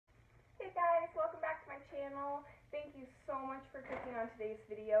channel. Thank you so much for clicking on today's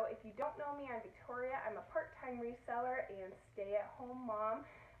video. If you don't know me, I'm Victoria. I'm a part-time reseller and stay-at-home mom.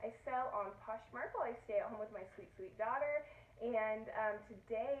 I sell on Poshmark while I stay at home with my sweet, sweet daughter. And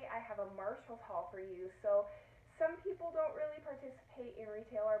today I have a Marshalls haul for you. So some people don't really participate in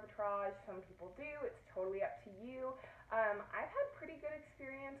retail arbitrage. Some people do. It's totally up to you. I've had pretty good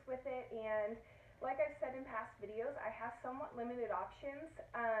experience with it, and like I've said in past videos, I have somewhat limited options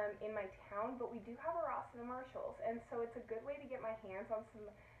in my town, but we do have a Ross and a Marshalls, and so it's a good way to get my hands on some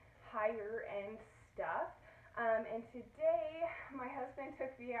higher end stuff. And today, my husband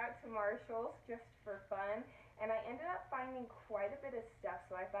took me out to Marshalls just for fun, and I ended up finding quite a bit of stuff,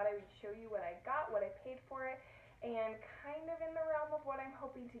 so I thought I would show you what I got, what I paid for it, and kind of in the realm of what I'm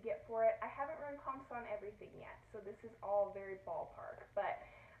hoping to get for it. I haven't run comps on everything yet, so this is all very ballpark, but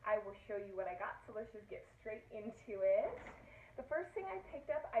I will show you what I got, so let's just get straight into it. The first thing I picked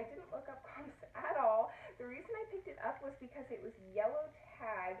up, I didn't look up comps at all. The reason I picked it up was because it was yellow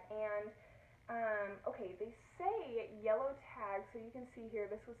tag, and okay, they say yellow tag, so you can see here,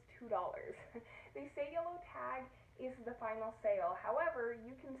 this was $2. They say yellow tag is the final sale. However,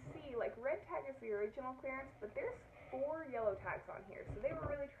 you can see, like, red tag is the original clearance, but there's 4 yellow tags on here, so they were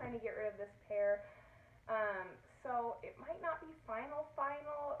really trying to get rid of this pair. So it might not be final,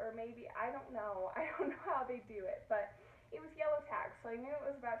 or maybe, I don't know. I don't know how they do it, but it was yellow tag, so I knew it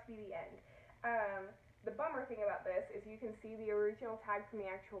was about to be the end. The bummer thing about this is you can see the original tag from the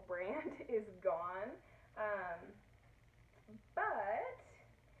actual brand is gone, but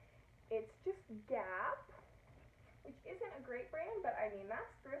it's just Gap, which isn't a great brand, but I mean, that's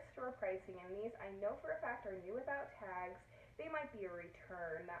thrift store pricing, and these I know for a fact are new without tags. They might be a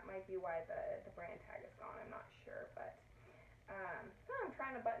return. That might be why the brand tag is gone. I'm not sure, but I'm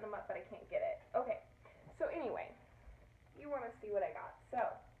trying to button them up, but I can't get it. Okay, so anyway, you want to see what I got. So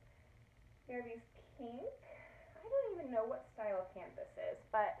there are these pink. I don't even know what style of pant this is,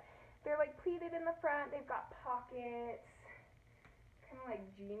 but they're like pleated in the front. They've got pockets, kind of like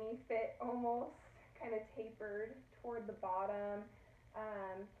jeany fit almost, kind of tapered toward the bottom.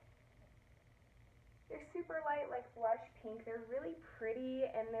 They're super light, like blush pink. They're really pretty,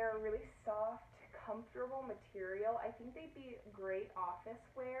 and they're a really soft, comfortable material. I think they'd be great office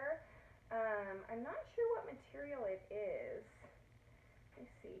wear. I'm not sure what material it is. Let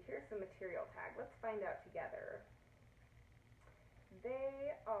me see. Here's the material tag. Let's find out together.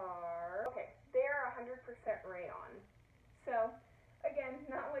 They are 100% rayon. So, again,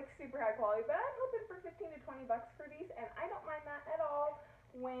 not like super high quality, but I'm hoping for 15 to 20 bucks for these, and I don't mind that at all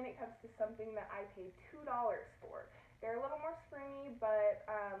when it comes to something that I paid $2 for. They're a little more springy, but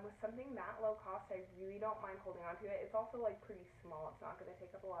with something that low cost, I really don't mind holding on to it. It's also like pretty small. It's not going to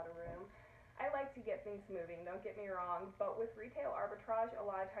take up a lot of room. I like to get things moving, don't get me wrong, but with retail arbitrage, a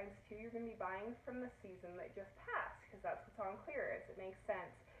lot of times too, you're going to be buying from the season that just passed, because that's what's on clearance. It makes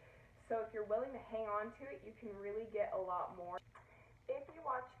sense. So if you're willing to hang on to it, you can really get a lot more. If you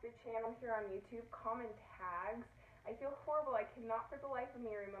watch the channel here on YouTube, Common Tags, I feel horrible. I cannot for the life of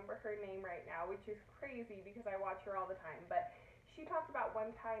me remember her name right now, which is crazy because I watch her all the time. But she talked about one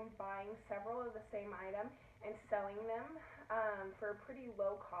time buying several of the same item and selling them for a pretty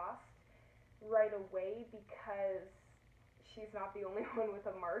low cost right away because she's not the only one with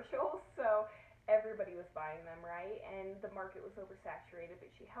a Marshalls, so everybody was buying them, right? And the market was oversaturated,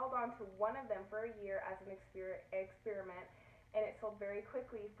 but she held on to one of them for a year as an experiment, and it sold very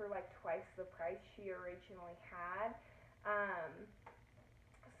quickly for like twice the price she originally had.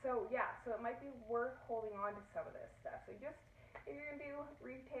 So yeah, so it might be worth holding on to some of this stuff. So just, if you're going to do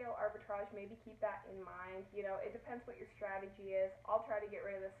retail arbitrage, maybe keep that in mind. You know, it depends what your strategy is. I'll try to get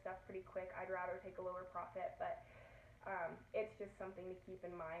rid of this stuff pretty quick. I'd rather take a lower profit, but it's just something to keep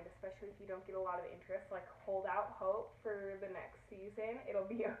in mind, especially if you don't get a lot of interest. Like, hold out hope for the next season. It'll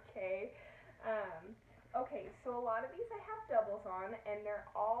be okay. Okay, so a lot of these I have doubles on, and they're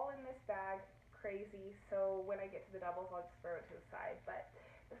all in this bag, crazy, so when I get to the doubles, I'll just throw it to the side. But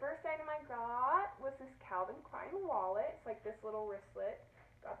the first item I got was this Calvin Klein wallet. It's like this little wristlet.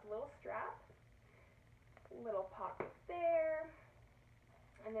 Got the little strap, little pocket there,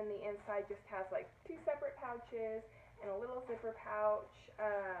 and then the inside just has like 2 separate pouches and a little zipper pouch,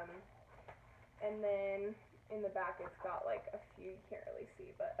 and then in the back it's got like a few, you can't really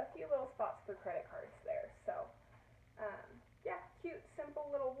see, but a few little spots for credit cards there. So yeah, cute, simple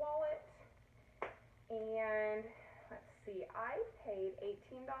little wallet. And let's see, I paid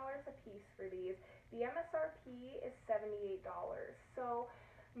 $18 a piece for these. The MSRP is $78. So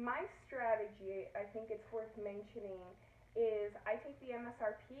my strategy, I think it's worth mentioning, is I take the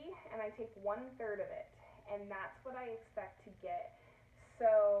MSRP and I take 1/3 of it, and that's what I expect to get.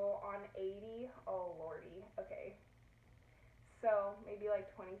 So on 80, oh lordy, so maybe like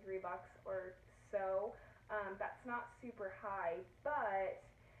 23 bucks or so. That's not super high, but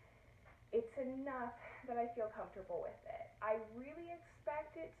it's enough that I feel comfortable with it. I really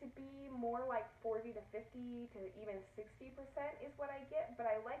expect it to be more like 40 to 50 to even 60% is what I get, but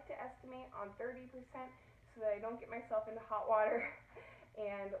I like to estimate on 30% so that I don't get myself into hot water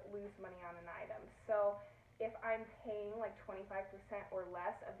and lose money on an item. So if I'm paying like 25% or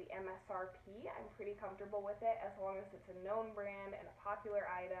less of the MSRP, I'm pretty comfortable with it as long as it's a known brand and a popular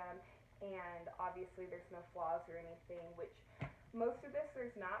item, and obviously there's no flaws or anything, which most of this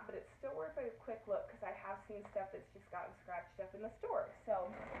there's not, but it's still worth a quick look because I have seen stuff that's just gotten scratched up in the store. So,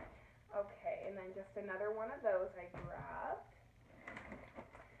 okay, and then just another one of those I grabbed.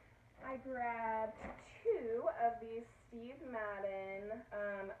 I grabbed 2 of these Steve Madden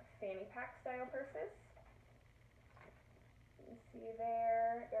fanny pack style purses. You see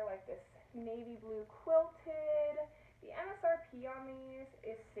there, they're like this navy blue quilted. The MSRP on these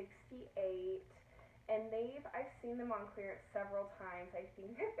is $68. And I've seen them on clearance several times. I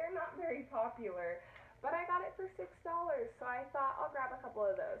think that they're not very popular, but I got it for $6, so I thought I'll grab a couple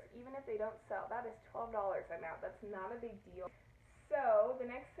of those, even if they don't sell. That is $12 I'm out. That's not a big deal. So the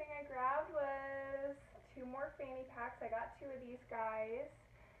next thing I grabbed was 2 more fanny packs. I got 2 of these guys.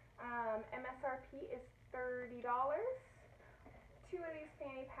 MSRP is $30. 2 of these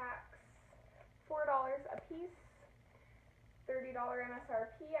fanny packs, $4 a piece. $30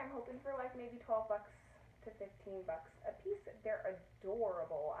 MSRP. I'm hoping for like maybe 12 bucks to 15 bucks a piece. They're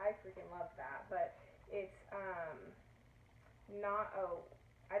adorable. I freaking love that, but it's not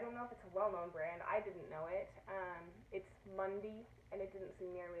I don't know if it's a well-known brand. I didn't know it. It's Mundy, and it didn't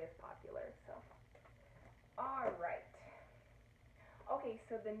seem nearly as popular. So, all right. Okay,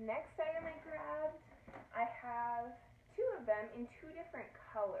 so the next item I grabbed, I have 2 of them in 2 different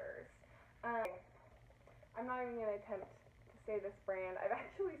colors. I'm not even gonna attempt say this brand. I've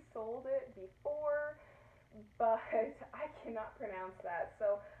actually sold it before, but I cannot pronounce that.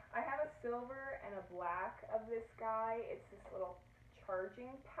 So I have a silver and a black of this guy. It's this little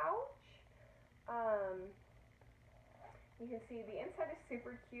charging pouch. You can see the inside is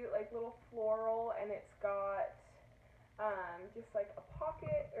super cute, like little floral, and it's got just like a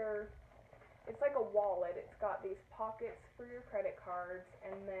pocket, or it's like a wallet. It's got these pockets for your credit cards,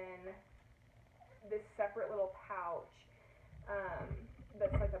 and then this separate little pouch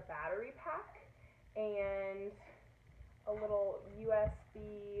that's like a battery pack, and a little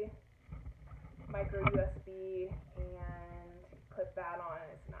USB, micro USB, and put that on, and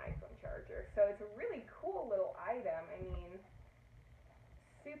it's an iPhone charger. So it's a really cool little item. I mean,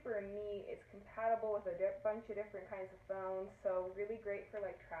 super neat. It's compatible with a bunch of different kinds of phones, so really great for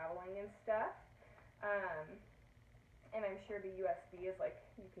like traveling and stuff. And I'm sure the USB is like,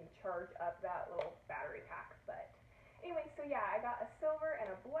 you can charge up that little battery pack. But anyway, so yeah, I got a silver and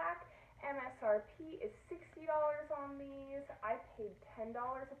a black. MSRP is $60 on these. I paid $10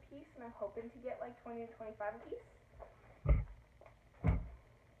 a piece, and I'm hoping to get like 20 to 25 a piece.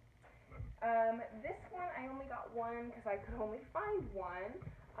 This one I only got one because I could only find one.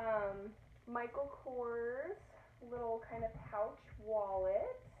 Michael Kors little kind of pouch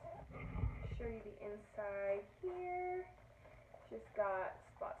wallet. Show you the inside here. Just got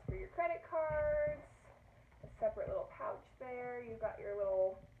spots for your credit cards, a separate little pouch there. You've got your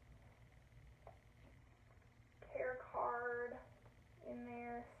little care card in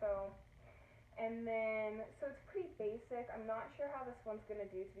there. So it's pretty basic. I'm not sure how this one's going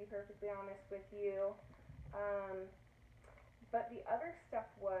to do, to be perfectly honest with you. But the other stuff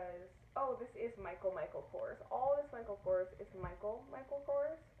was, this is Michael Kors. All this Michael Kors is Michael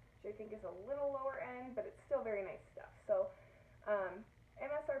Kors, which I think is a little lower end, but it's still very nice stuff. So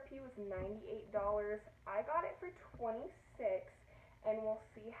MSRP was $98. I got it for $26, and we'll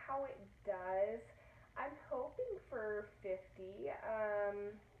see how it does. I'm hoping for 50,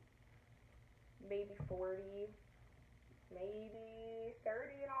 maybe 40, maybe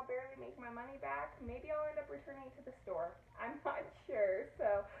 30, and I'll barely make my money back. Maybe I'll end up returning it to the store. I'm not sure,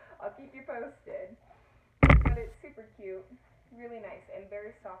 so I'll keep you posted. But it's super cute, really nice, and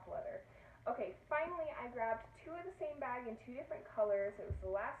very soft leather. Okay, finally I grabbed 2 of the same bag in 2 different colors. It was the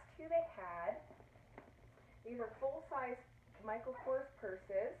last 2 they had. These are full-size Michael Kors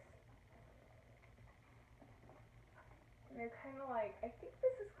purses. And they're kind of like, I think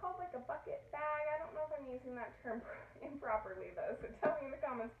this is called like a bucket bag. I don't know if I'm using that term improperly though, so tell me in the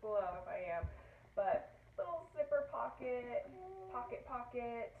comments below if I am. But little zipper pocket,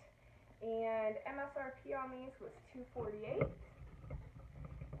 pocket, and MSRP on these was $248.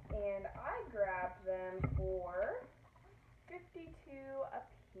 And I grabbed them for $52 a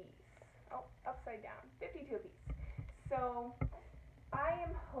piece. Oh, upside down, $52 a piece. So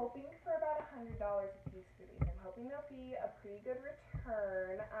am hoping for about $100 a piece for these. I'm hoping they'll be a pretty good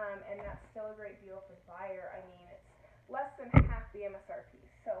return, and that's still a great deal for the buyer. I mean, it's less than half the MSRP.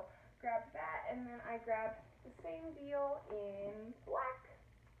 So grabbed that, and then I grabbed the same deal in black,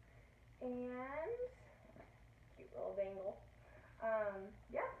 and cute little dangle.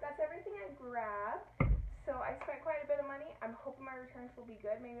 Yeah, that's everything I grabbed. So I spent quite a bit of money. I'm hoping my returns will be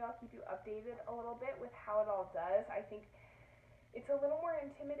good. Maybe I'll keep you updated a little bit with how it all does. I think it's a little more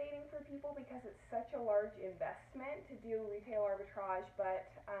intimidating for people because it's such a large investment to do retail arbitrage, but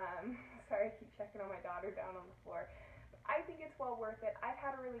sorry, I keep checking on my daughter down on the floor. I think it's well worth it. I've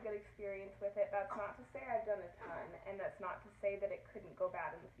had a really good experience with it. That's not to say I've done a ton, and that's not to say that it couldn't go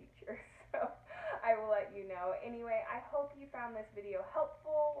bad in the future. So I will let you know. Anyway, I hope you found this video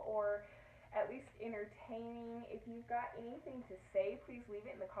helpful or at least entertaining. If you've got anything to say, please leave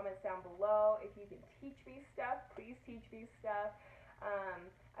it in the comments down below. If you can teach me stuff, please teach me stuff.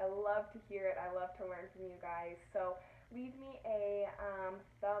 I love to hear it. I love to learn from you guys. So leave me a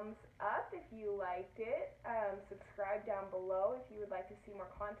thumbs up if you liked it. Subscribe down below if you would like to see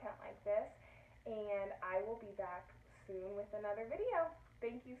more content like this. And I will be back soon with another video.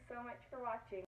 Thank you so much for watching.